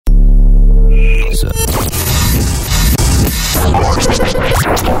Listen.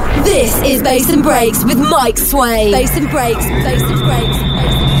 This is Bass and Breaks with Mike Sway. Bass and Breaks, Bass and Breaks,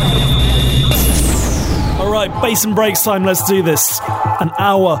 Bass and Breaks. Alright, Bass and Breaks time, let's do this. An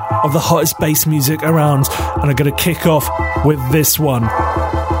hour of the hottest bass music around, and I'm going to kick off with this one.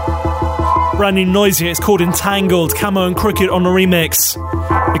 Brand new Noisia, it's called Entangled, Camo and Crooked on the remix.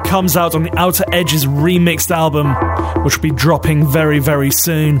 It comes out on the Outer Edges remixed album, which will be dropping very, very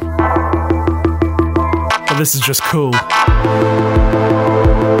soon. But this is just cool.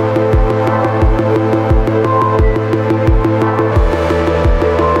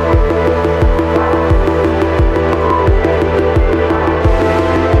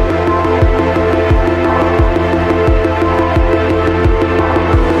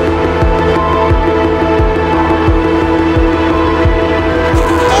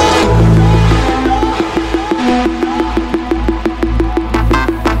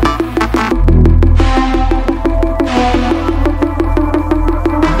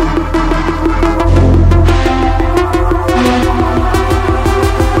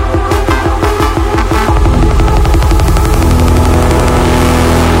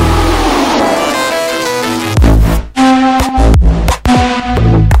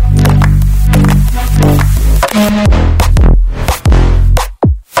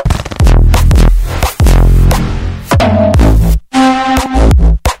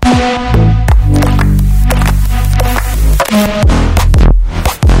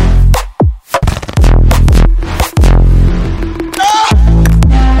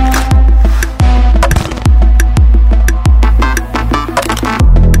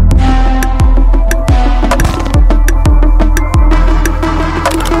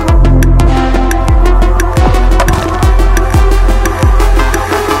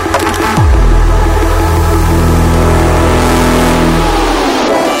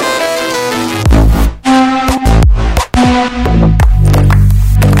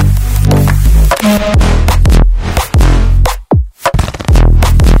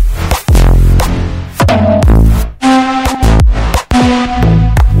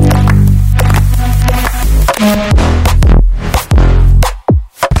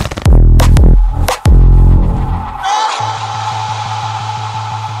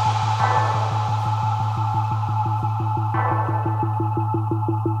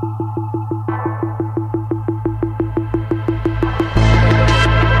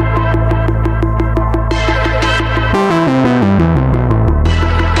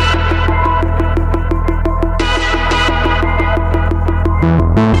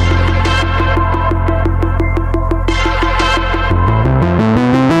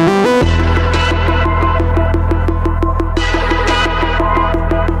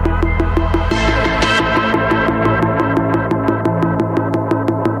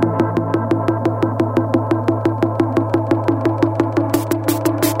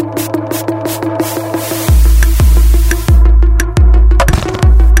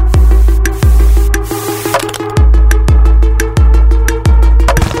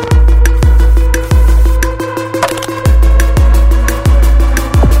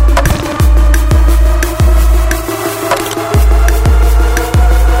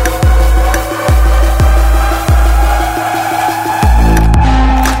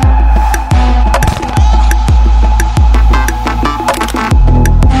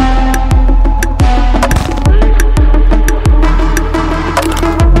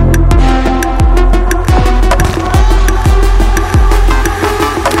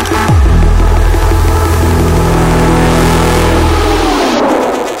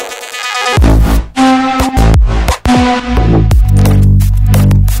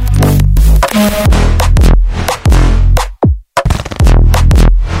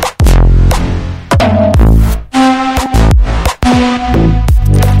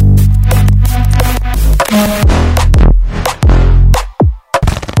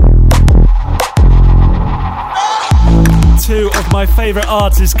 Favourite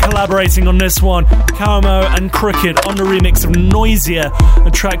artists collaborating on this one, Camo and Crooked on the remix of Noisia,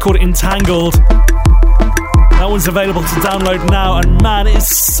 a track called Entangled. That one's available to download now, and man, it is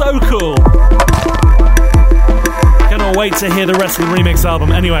so cool. Cannot wait to hear the rest of the remix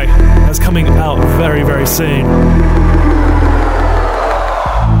album. Anyway, that's coming out very, very soon.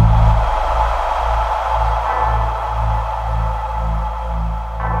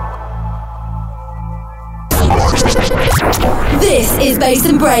 This is Bass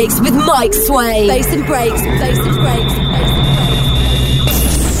and Breaks with Mike Sway. Bass and Breaks, Bass and Breaks, Bass and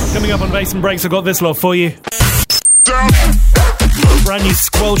Breaks. Coming up on Bass and Breaks, I've got this lot for you. Brand new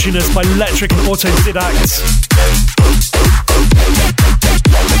Squelchiness by Electric and Autodidact.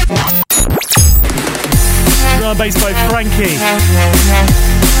 Drum and bass by Frankie.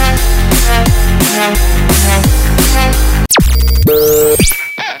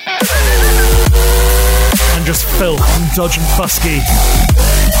 And just Phil from Dodge and Fusky.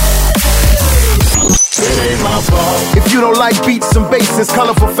 It ain't my fault. If you don't like beats and basses,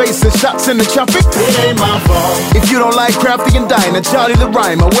 colorful faces, shots in the traffic, it ain't my fault. If you don't like Crafty and Dinah, Charlie the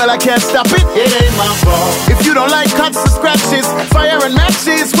Rhymer, well, I can't stop it. It ain't my fault. If you don't like cuts and scratches, fire and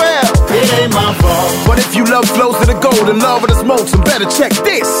matches, well, it ain't my fault. But if you love flows to the gold and love of the smokes, then better check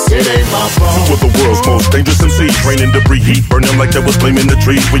this. It ain't my fault. Two of the world's most dangerous MCs, raining debris, heat burning like they was blaming the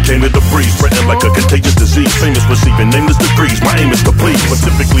trees. We came to the breeze, spreading like a contagious disease. Famous receiving nameless degrees. My aim is to please, but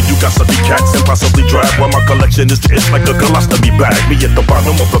typically you got to be cats and possibly drive. While my collection is just like a colostomy bag. Me at the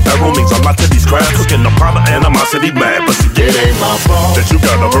bottom of the barrel means a lot to these crabs. Cooking a pot of animosity mad, but see, it ain't my fault that you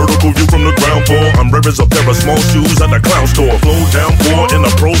got a vertical view from the ground floor. I'm rare as a pair of small shoes at a clown store. Flow down, pour in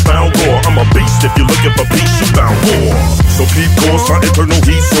a profound roar. I'm a beast. If you're looking for peace, you bound war. So keep course, our eternal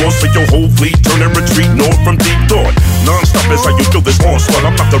heat source for your whole fleet. Turn and retreat north from deep thought. Non-stop is how you feel this onslaught.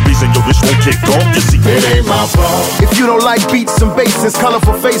 I'm not the reason your wish won't kick off. You see, it ain't my fault. If you don't like beats and basses,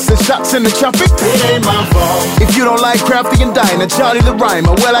 colorful faces, shots in the traffic, it ain't my fault. If you don't like Crafty and Dinah, Charlie the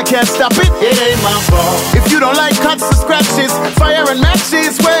Rhymer, well, I can't stop it. It ain't my fault. If you don't like cuts and scratches, fire and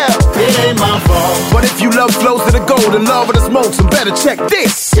matches, well, it ain't my fault. But if you love flows to the gold and love of the smokes, then better check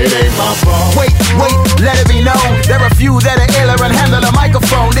this. It ain't my fault. Wait, let it be known. There are few that are iller and handle a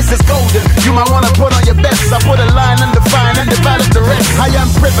microphone. This is golden. You might wanna put on your best. I put a line undefined and develop the rest. I am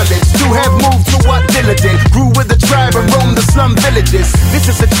privileged to have moved to what diligent. Grew with the tribe and roamed the slum villages. This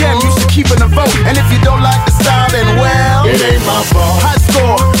is a gem, you should keep in the vote. And if you don't like the style, then well, it ain't my fault. High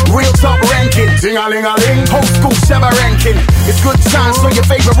score, real top ranking. Ding-a-ling-a-ling, old school Shabba ranking. It's good times for your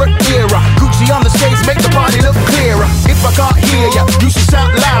favorite era. Gucci on the shades make the party look clearer. If I can't hear ya, you should shout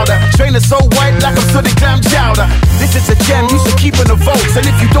louder. Trainer so white like I'm sooty clam chowder. This is a gem, you should keep in the votes. And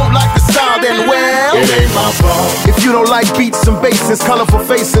if you don't like the style, then well, it ain't my fault. If you don't like beats and basses, colorful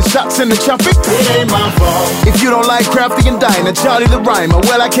faces, shots in the traffic, it ain't my fault. If you don't like Crafty and Dinah, Charlie the Rhymer,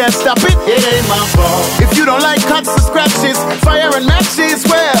 well, I can't stop it. It ain't my fault. If you don't like cuts and scratches, fire and matches,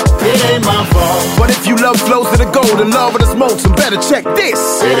 well, it ain't my fault. But if you love flows to the gold and love of the smokes, then better check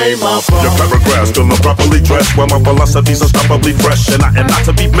this. It ain't my fault. Your paragraphs still improperly dressed, while my philosophy's unstoppably fresh, and I am not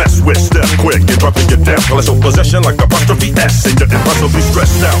to be messed with. Step quick and dropping your damn colorful possession like apostrophe S, and you're impossibly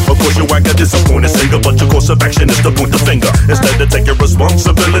stressed out. Of course, you act a disappointed singer, but your course of action is to point the finger instead of taking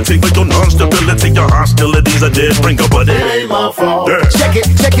responsibility for your non-stability. Your hostilities are dead bringer, but it ain't my fault. Yeah. Check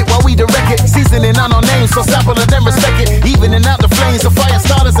it while we direct it. Seasoning on our names, so sample it and respect it. Evening out the flames of fire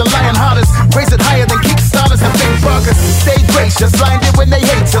starters and lion hotters. Raise it higher than kickstarters and big burgers. Stay gracious, blind it when they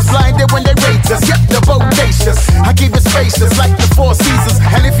hate us, blind it when they rate us. Yep, they're bodacious. I keep it spacious like the Four Seasons.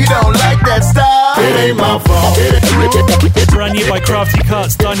 And if you don't like that style, it ain't my fault. Brand new by Crafty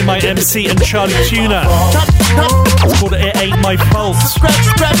Cuts, Dynamite MC and Charlie Tuna. It's called It Ain't My Fault.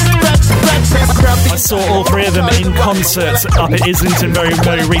 I saw all three of them in concert up at Islington very,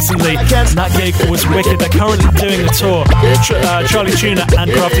 very recently, and that gig was wicked. They're currently doing a tour, Charlie Tuna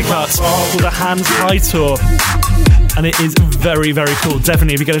and Crafty Cuts, called the Hands High Tour, and it is very, very cool.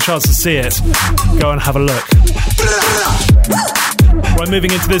 Definitely, if you get a chance to see it, go and have a look. Right,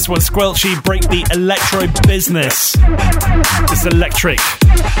 moving into this one, Squelchy, Breakbeat Electro Business. It's electric,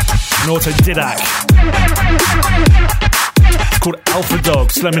 an autodidact. It's called Alpha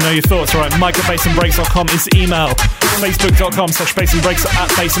Dogs. Let me know your thoughts. Alright, mike@bassandbreaks.com is the email. Facebook.com/bassandbreaks,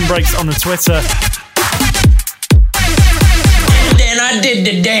 @bassandbreaks on the Twitter. And then I did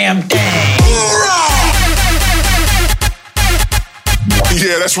the damn thing.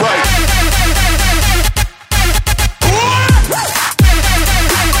 Yeah, that's right.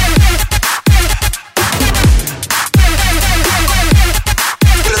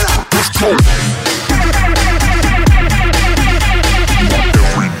 Let's go.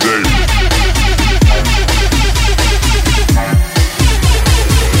 Every day.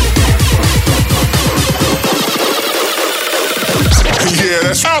 Yeah,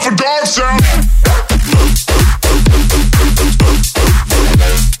 that's Alpha Dog sound.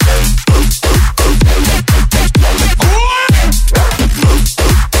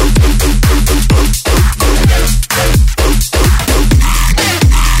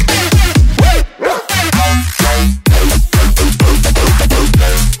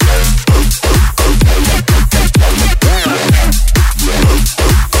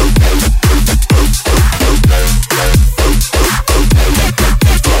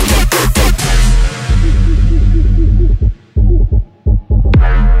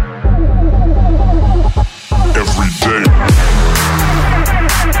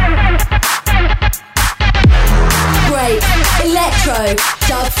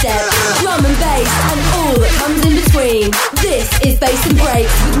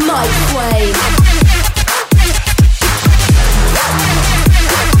 Breaks with Mike Sway.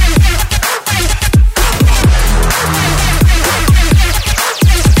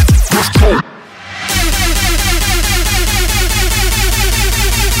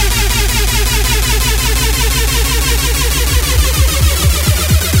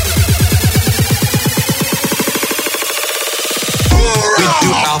 We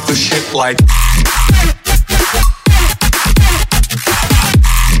do alpha shit like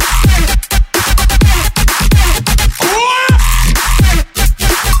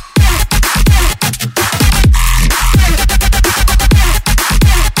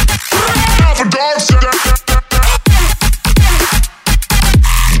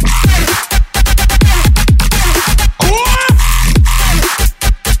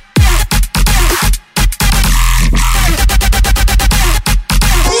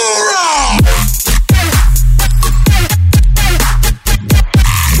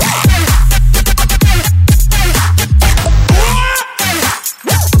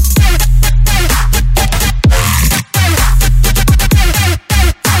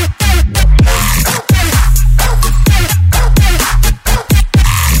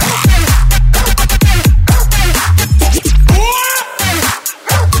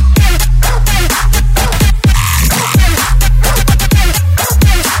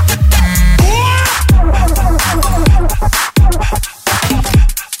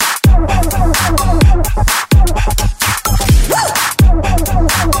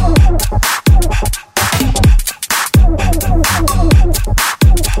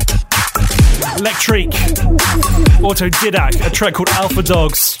Autodidact, a track called Alpha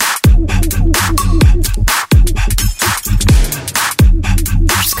Dogs.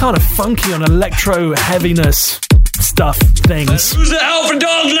 Just kind of funky on electro heaviness stuff things. Who's the Alpha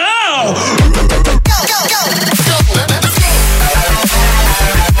Dog now?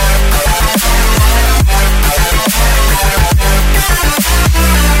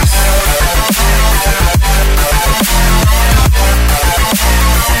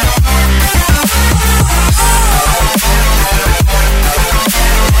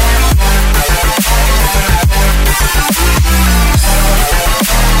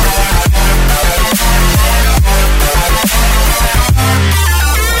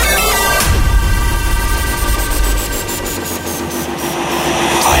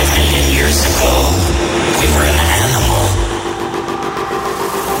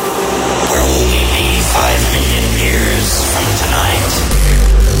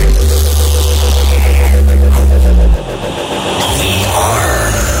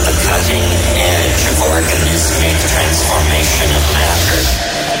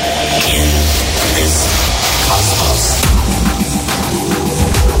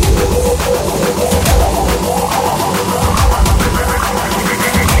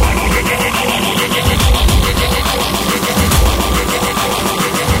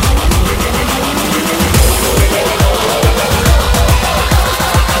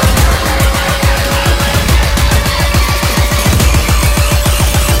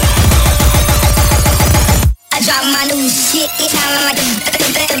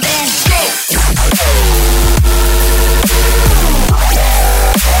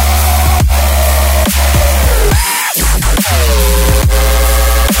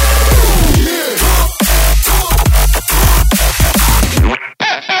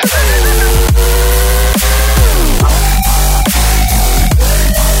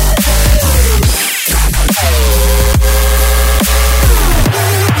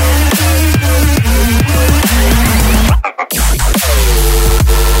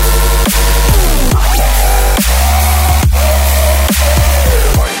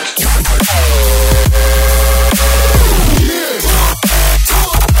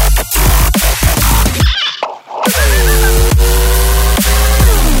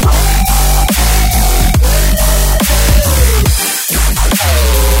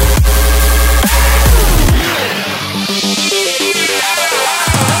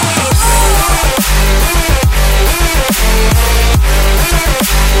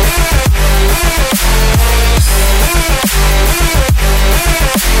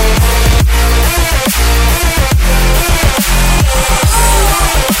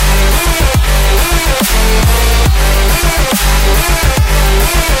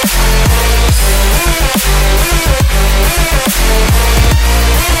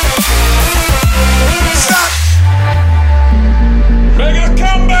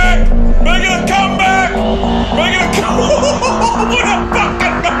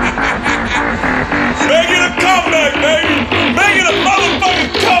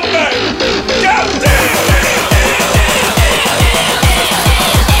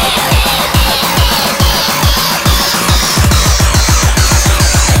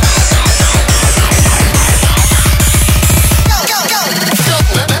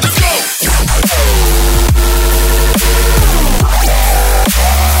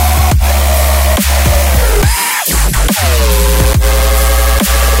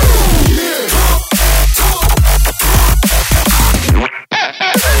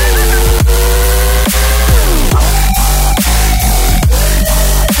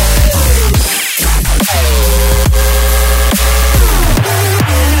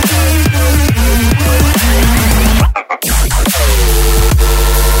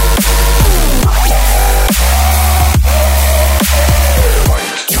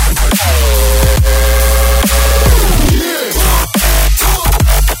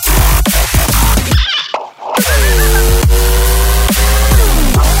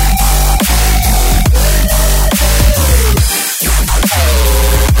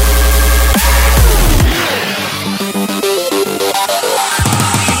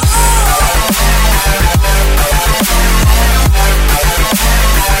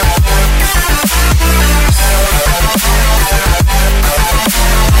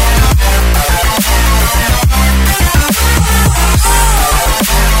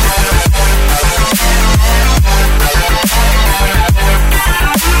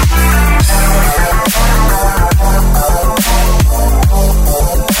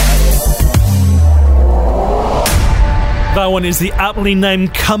 one is the aptly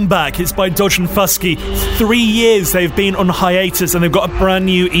named Comeback. It's by Dodge and Fusky. 3 years they've been on hiatus and they've got a brand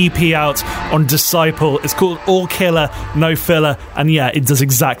new EP out on Disciple. It's called All Killer, No Filler, and yeah, it does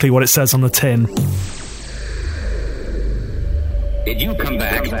exactly what it says on the tin. Did you come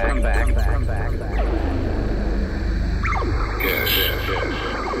back? Yes.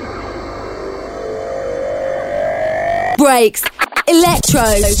 Breaks, electro,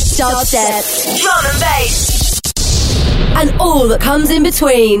 dubstep, drum and bass, and all that comes in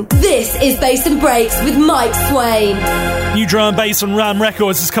between. This is Bass and Breaks with Mike Swain. New drum and bass on Ram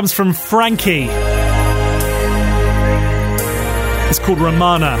Records. This comes from Frankie. It's called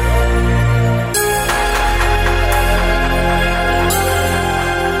Ramana.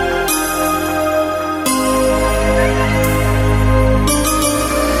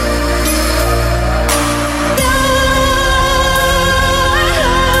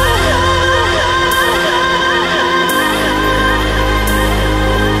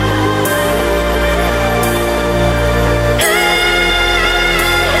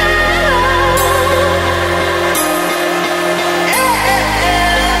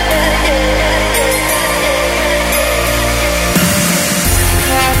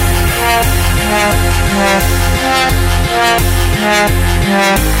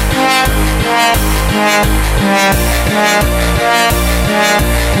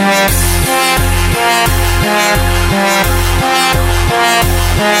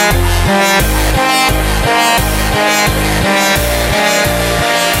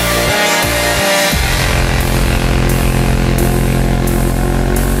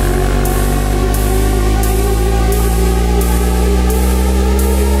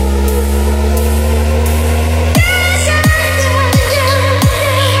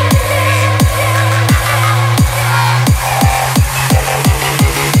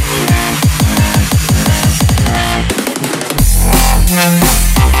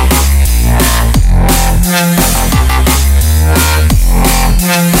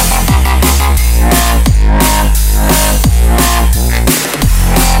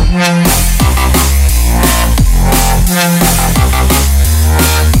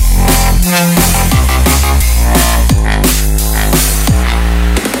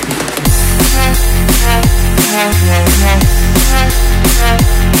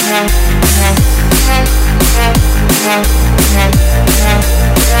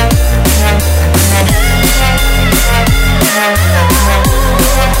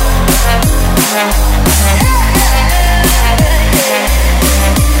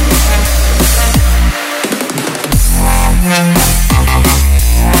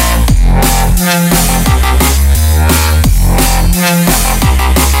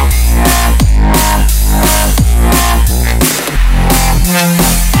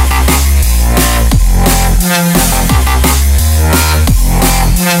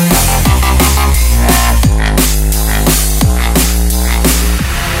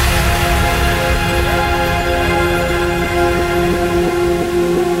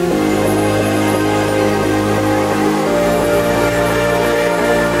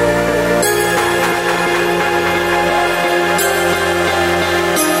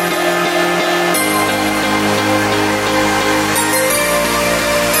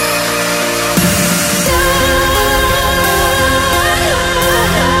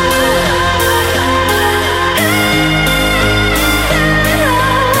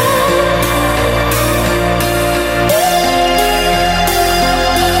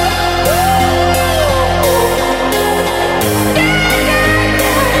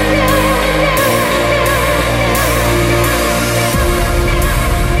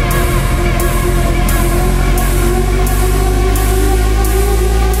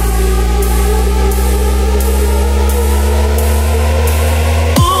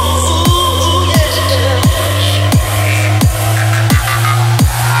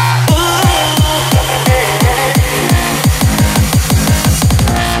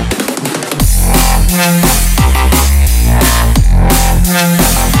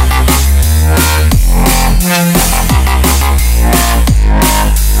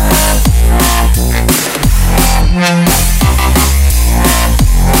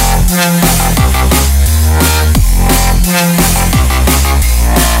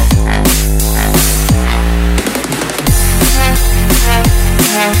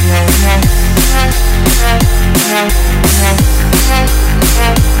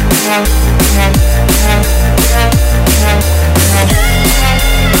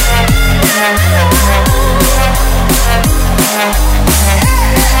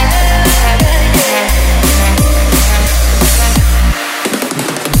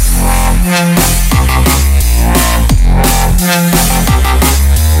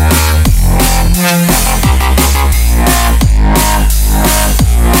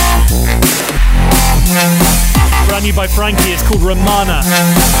 new by Frankie. It's called Romana.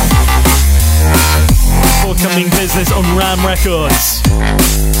 Forthcoming business on Ram Records.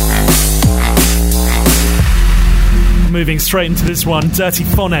 Moving straight into this one, Dirty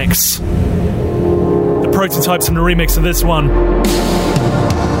Phonics. The Prototypes and the remix of this one.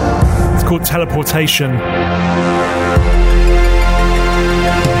 It's called Teleportation.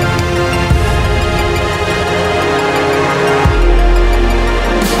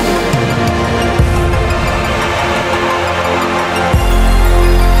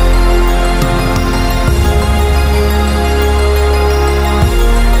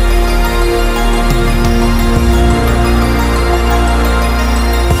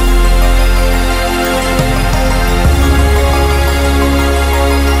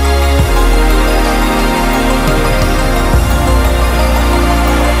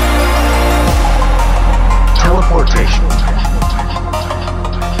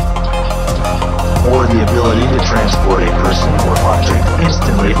 Or the ability to transport a person or object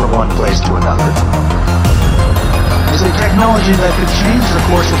instantly from one place to another, is a technology that could change the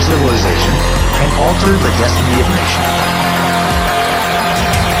course of civilization and alter the destiny of nations.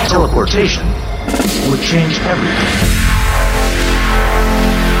 Teleportation would change everything.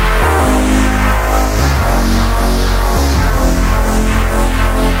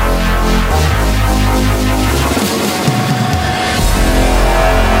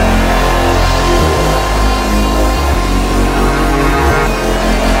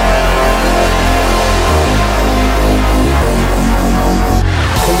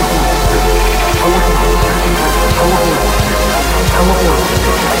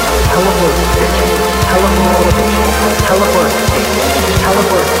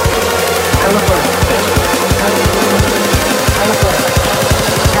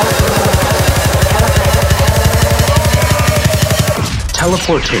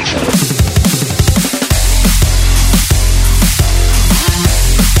 Teleportation. Teleportation.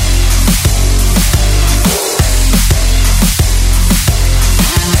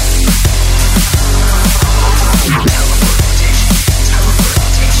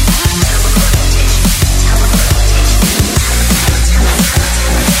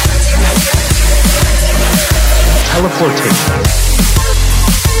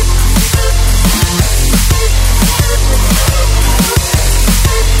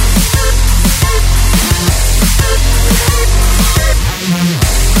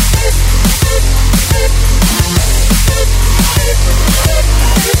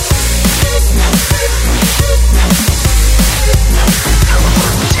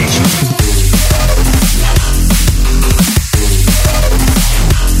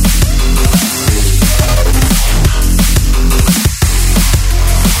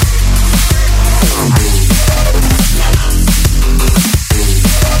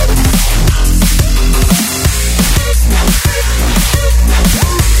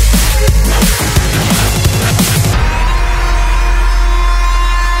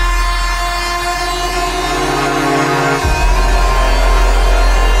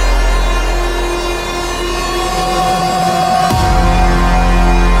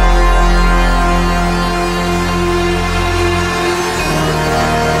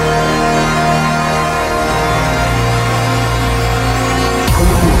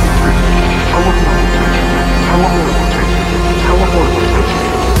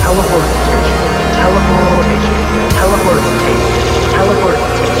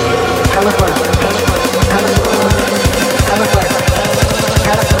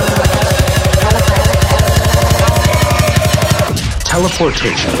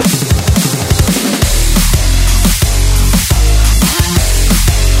 Teleportation.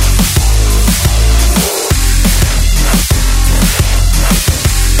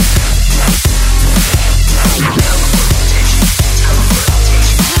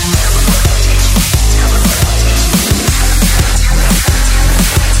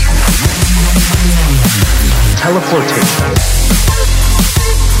 Teleportation.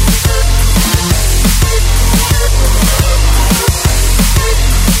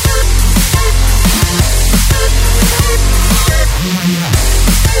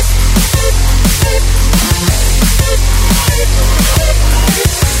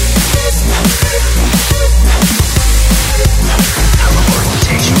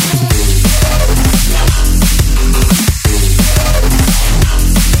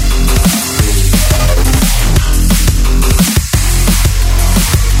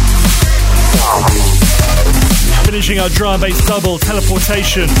 Finishing our drum and bass double,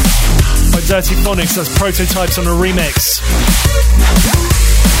 Teleportation by Dirty Phonics. That's Prototypes on a remix.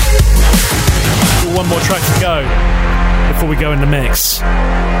 One more track to go before we go in the mix.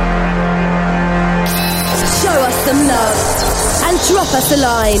 Show us some love and drop us a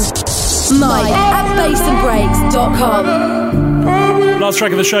line. Mike at bassandbreaks.com. Last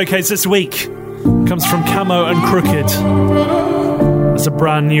track of the showcase this week comes from Camo and Crooked. There's a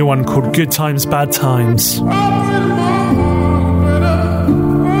brand new one called Good Times, Bad Times.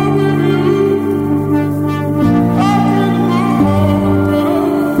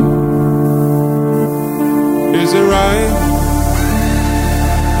 Is it right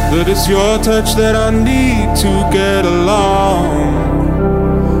that it's your touch that I need to get along,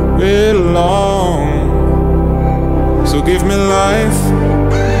 get along? So give me life.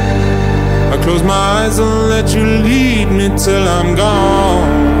 I close my eyes and let you lead me till I'm gone,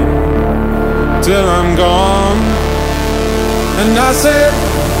 till I'm gone. And I said,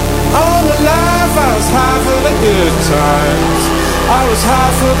 all the life I was high for the good times, I was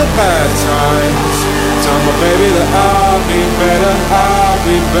high for the bad times. Tell my baby that I'll be better, I'll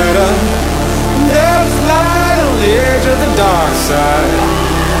be better. There's light on the edge of the dark side,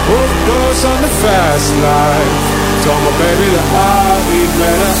 overdose on the fast life. Tell my baby that I'll be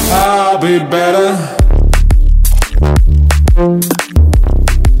better, I'll be better.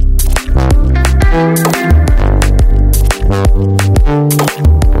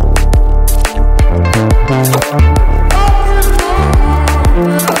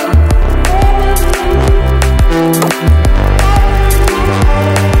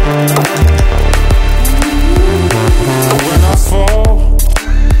 When I fall,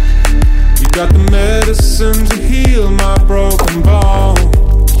 you got the medicine to heal my broken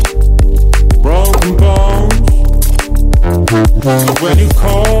bones, broken bones. When you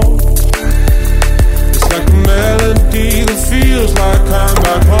call, it's like a melody that feels like I'm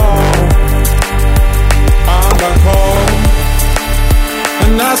back home, I'm back home.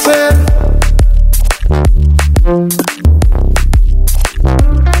 And I said,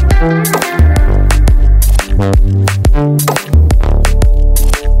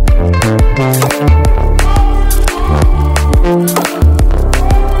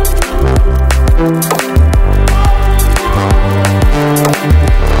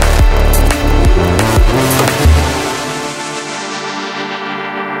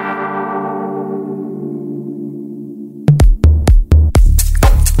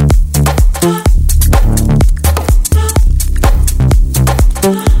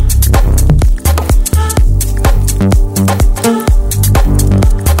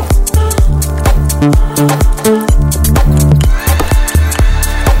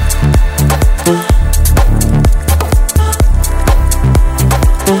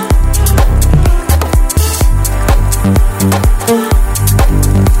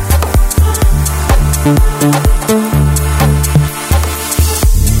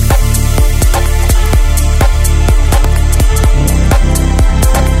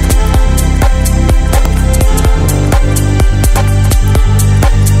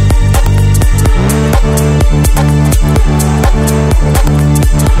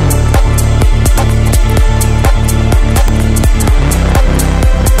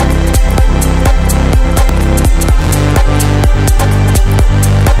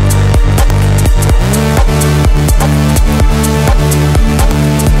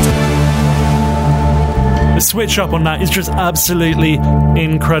 switch up on that is just absolutely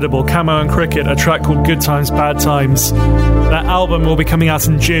incredible. Camo and Cricket, a track called Good Times, Bad Times. That album will be coming out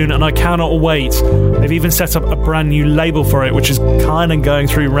in June and I cannot wait. They've even set up a brand new label for it, which is kind of going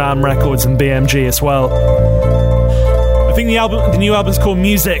through Ram Records and BMG as well. I think the new album's called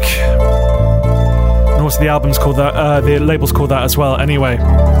Music. And also the album's called that, the label's called that as well. Anyway,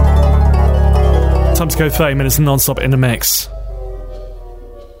 time to go 30 minutes non-stop in the mix.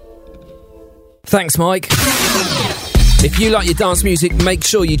 Thanks, Mike. If you like your dance music, make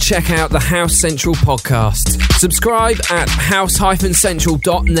sure you check out the House Central podcast. Subscribe at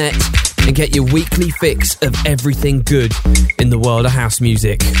house-central.net and get your weekly fix of everything good in the world of house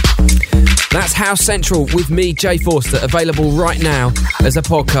music. That's House Central with me, Jay Forster, available right now as a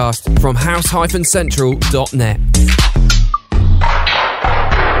podcast from house-central.net.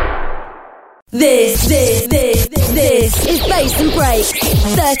 This is Bass and Breaks.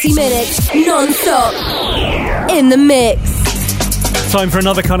 30 minutes non-stop in the mix. Time for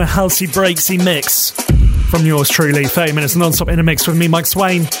another kind of housey, breaksy mix from yours truly. 30 minutes non-stop in a mix with me, Mike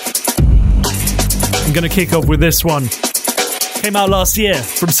Swain. I'm going to kick off with this one. Came out last year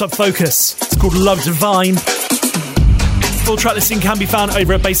from Subfocus. It's called Love Divine. Full track listing can be found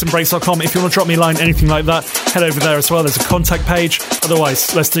over at bassandbreaks.com. If you want to drop me a line, anything like that, head over there as well. There's a contact page.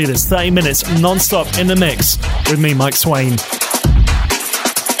 Otherwise, let's do this. 30 minutes non-stop in the mix with me, Mike Swain.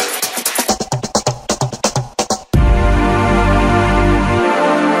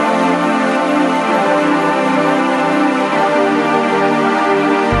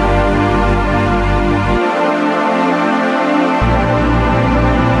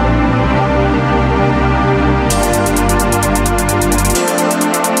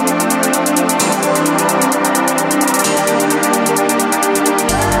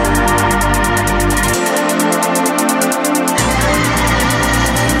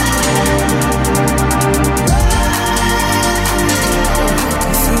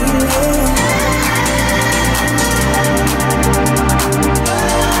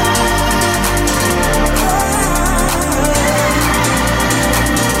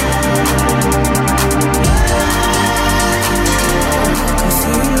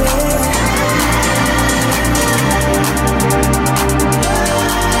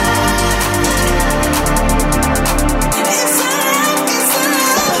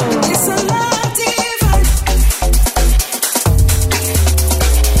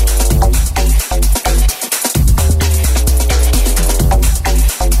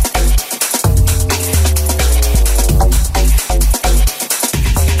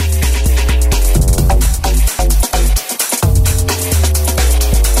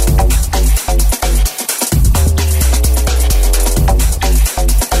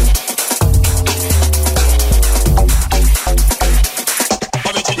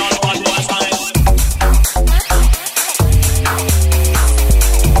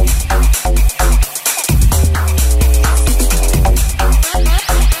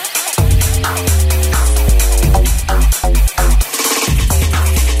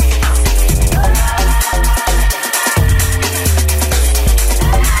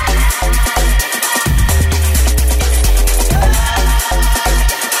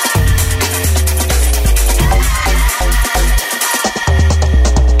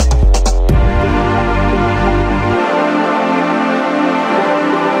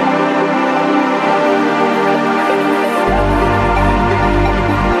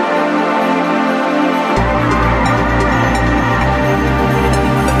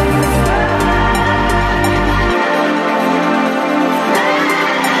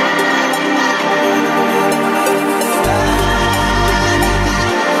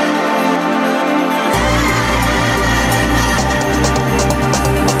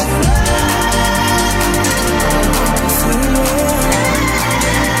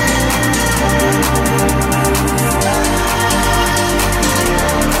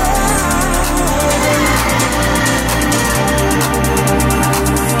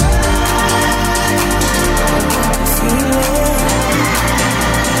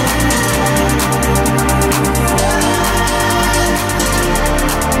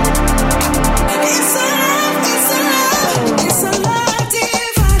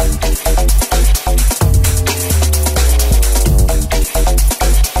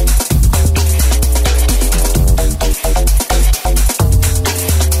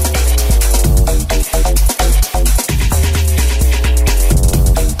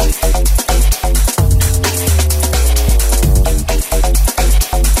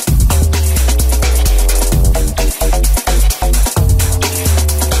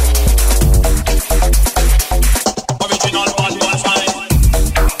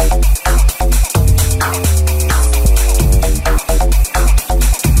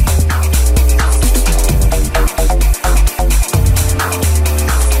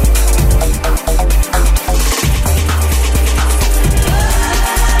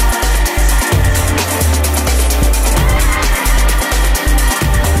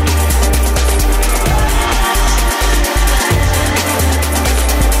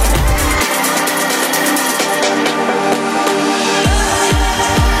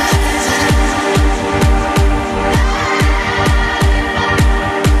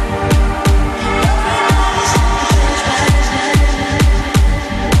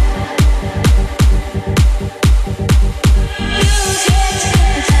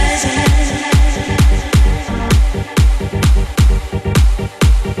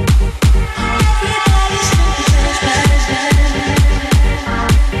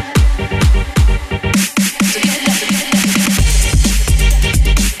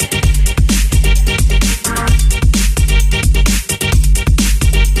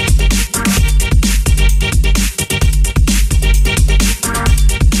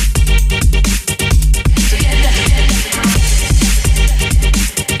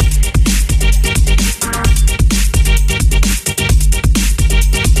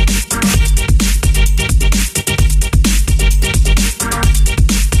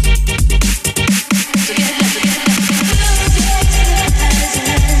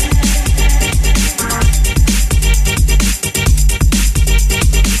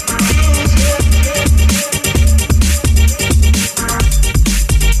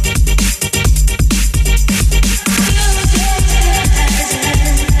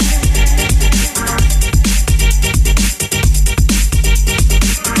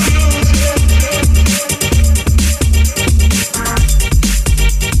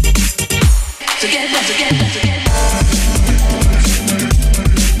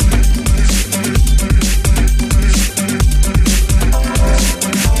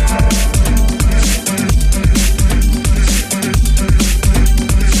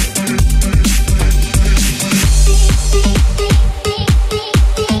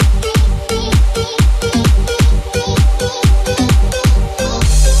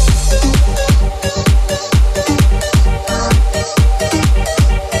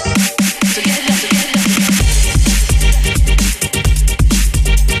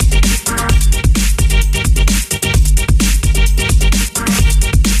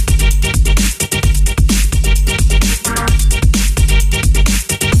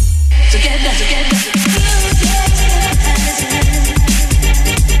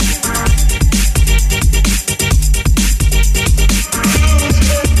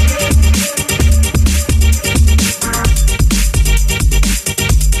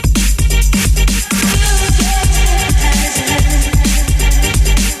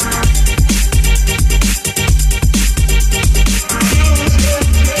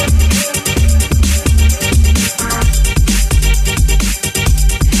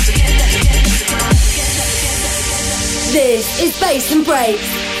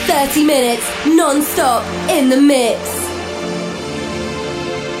 Breaks. 30 minutes non-stop in the mix.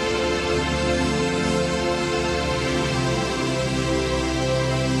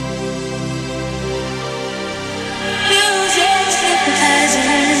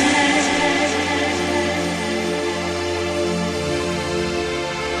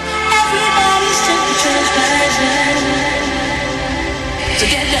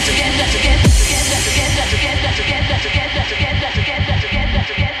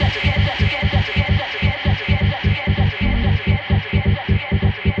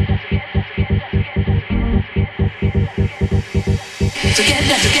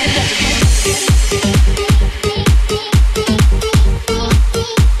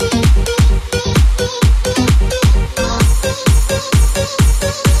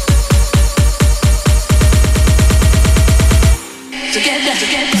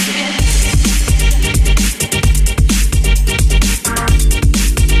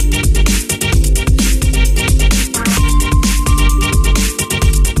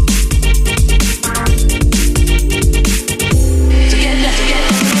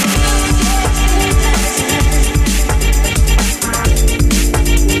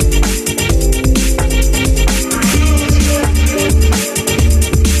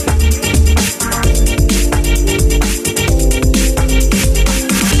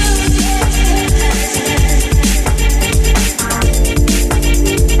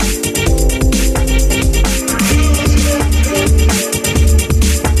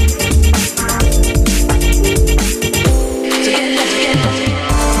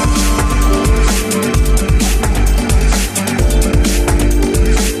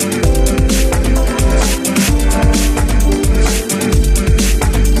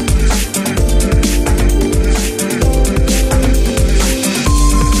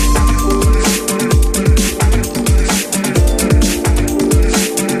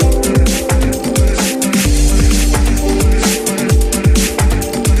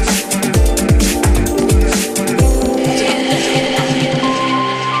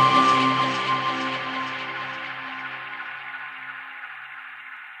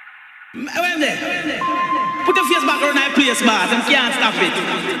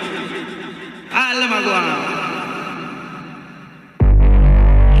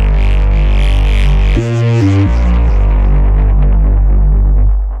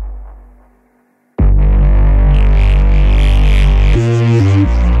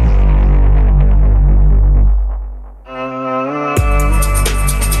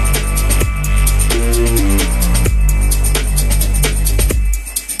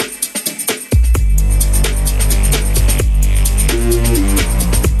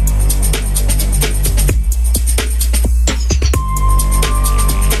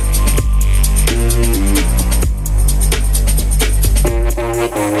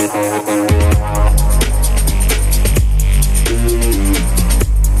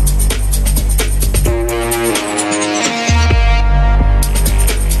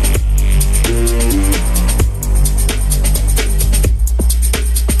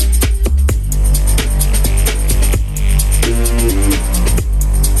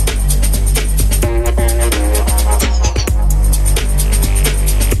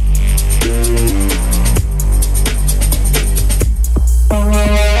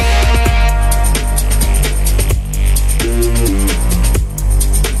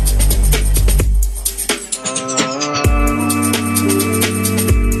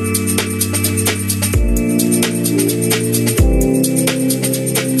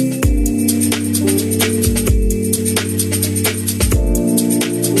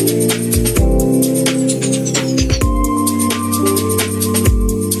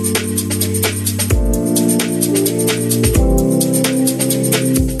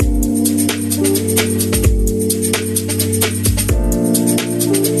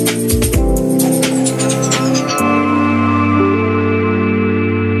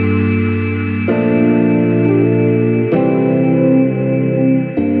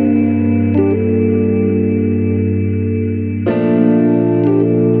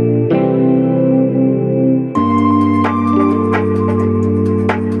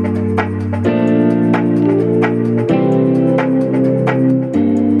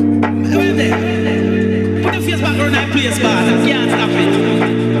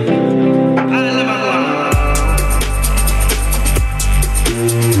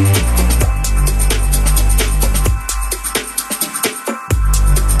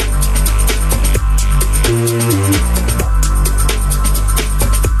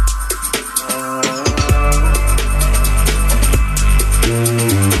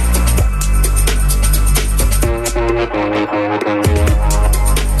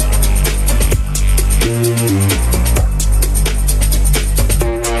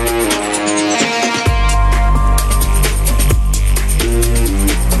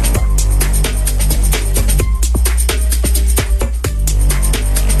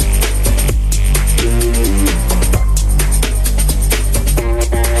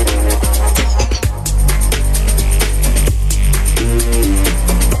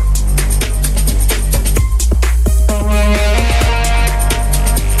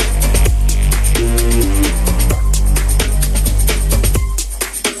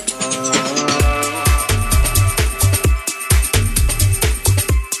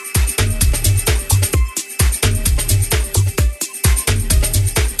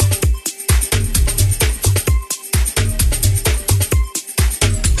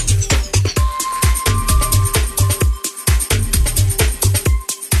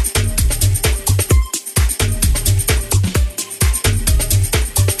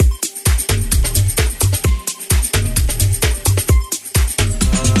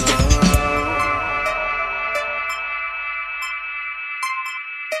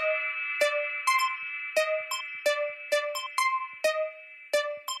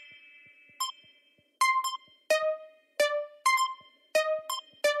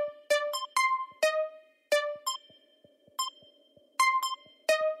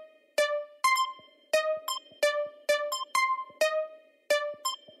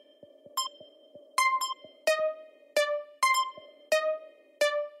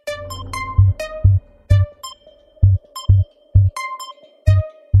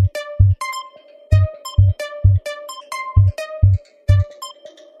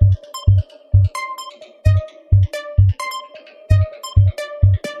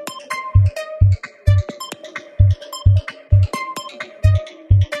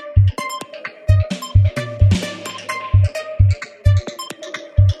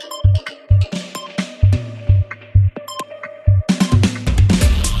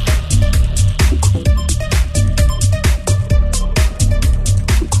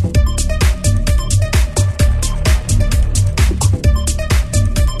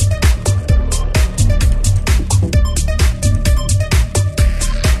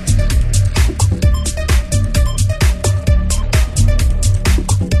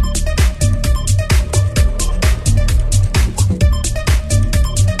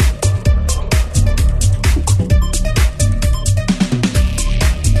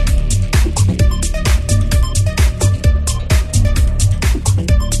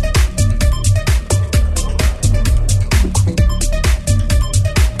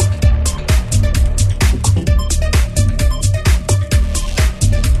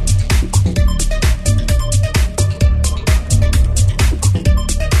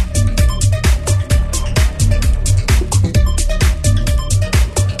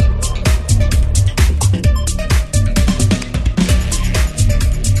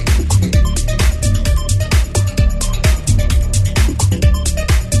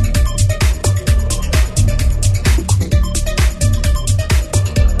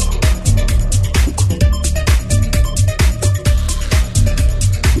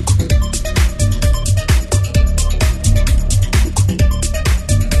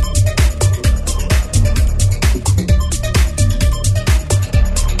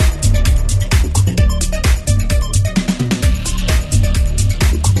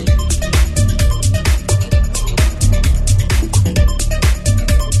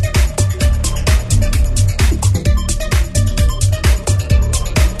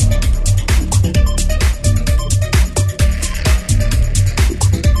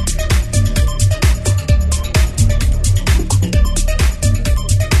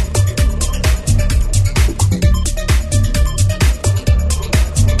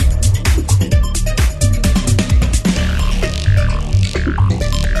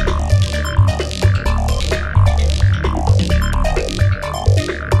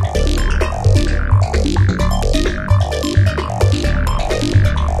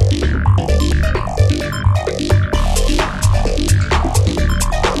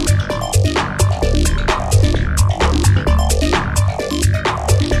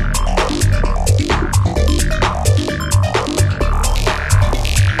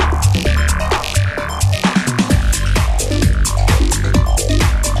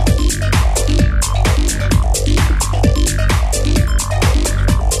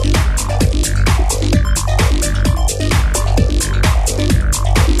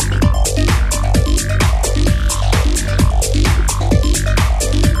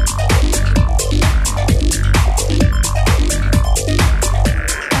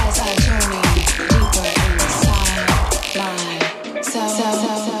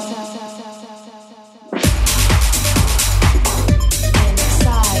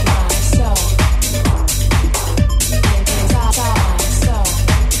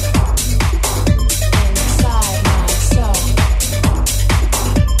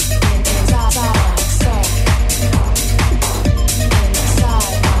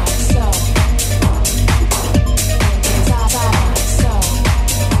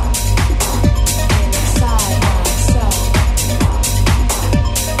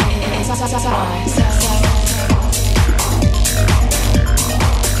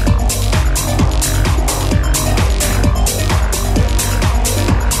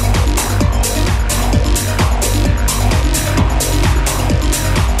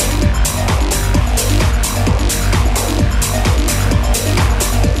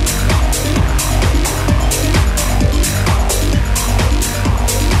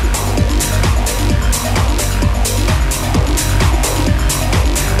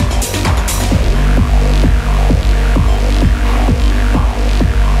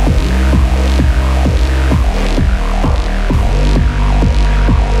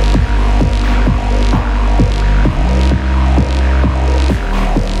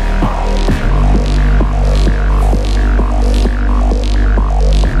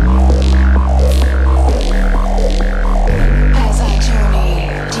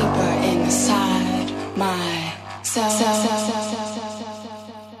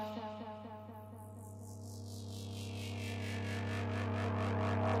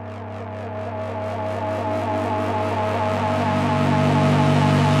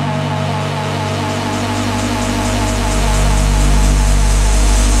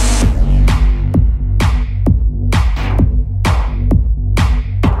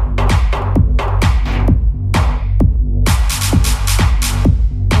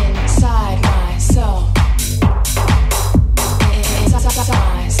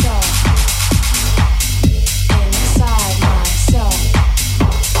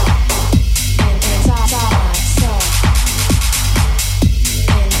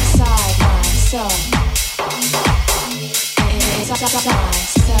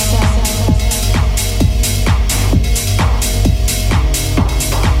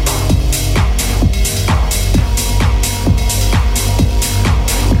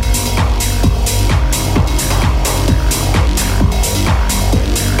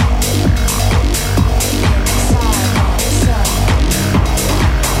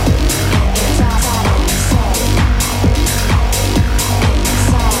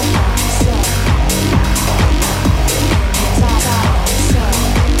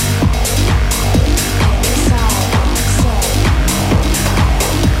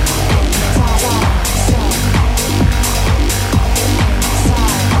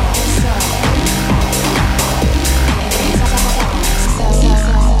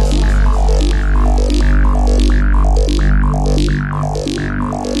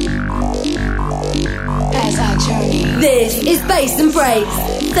 Bass and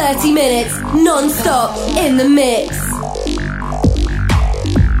Breaks. 30 minutes non-stop in the mix.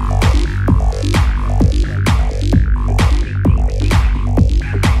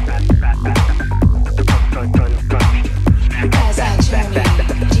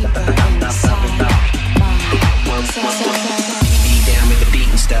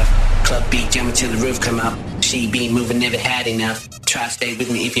 Till the roof come up. She be moving, never had enough. Try to stay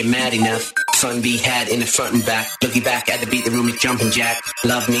with me if you're mad enough. Fun be had in the front and back. Looking back at the beat, the room is jumping jack.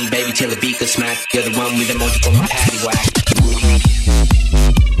 Love me, baby, till the beat goes smack. You're the one with the mojo for my patty whack.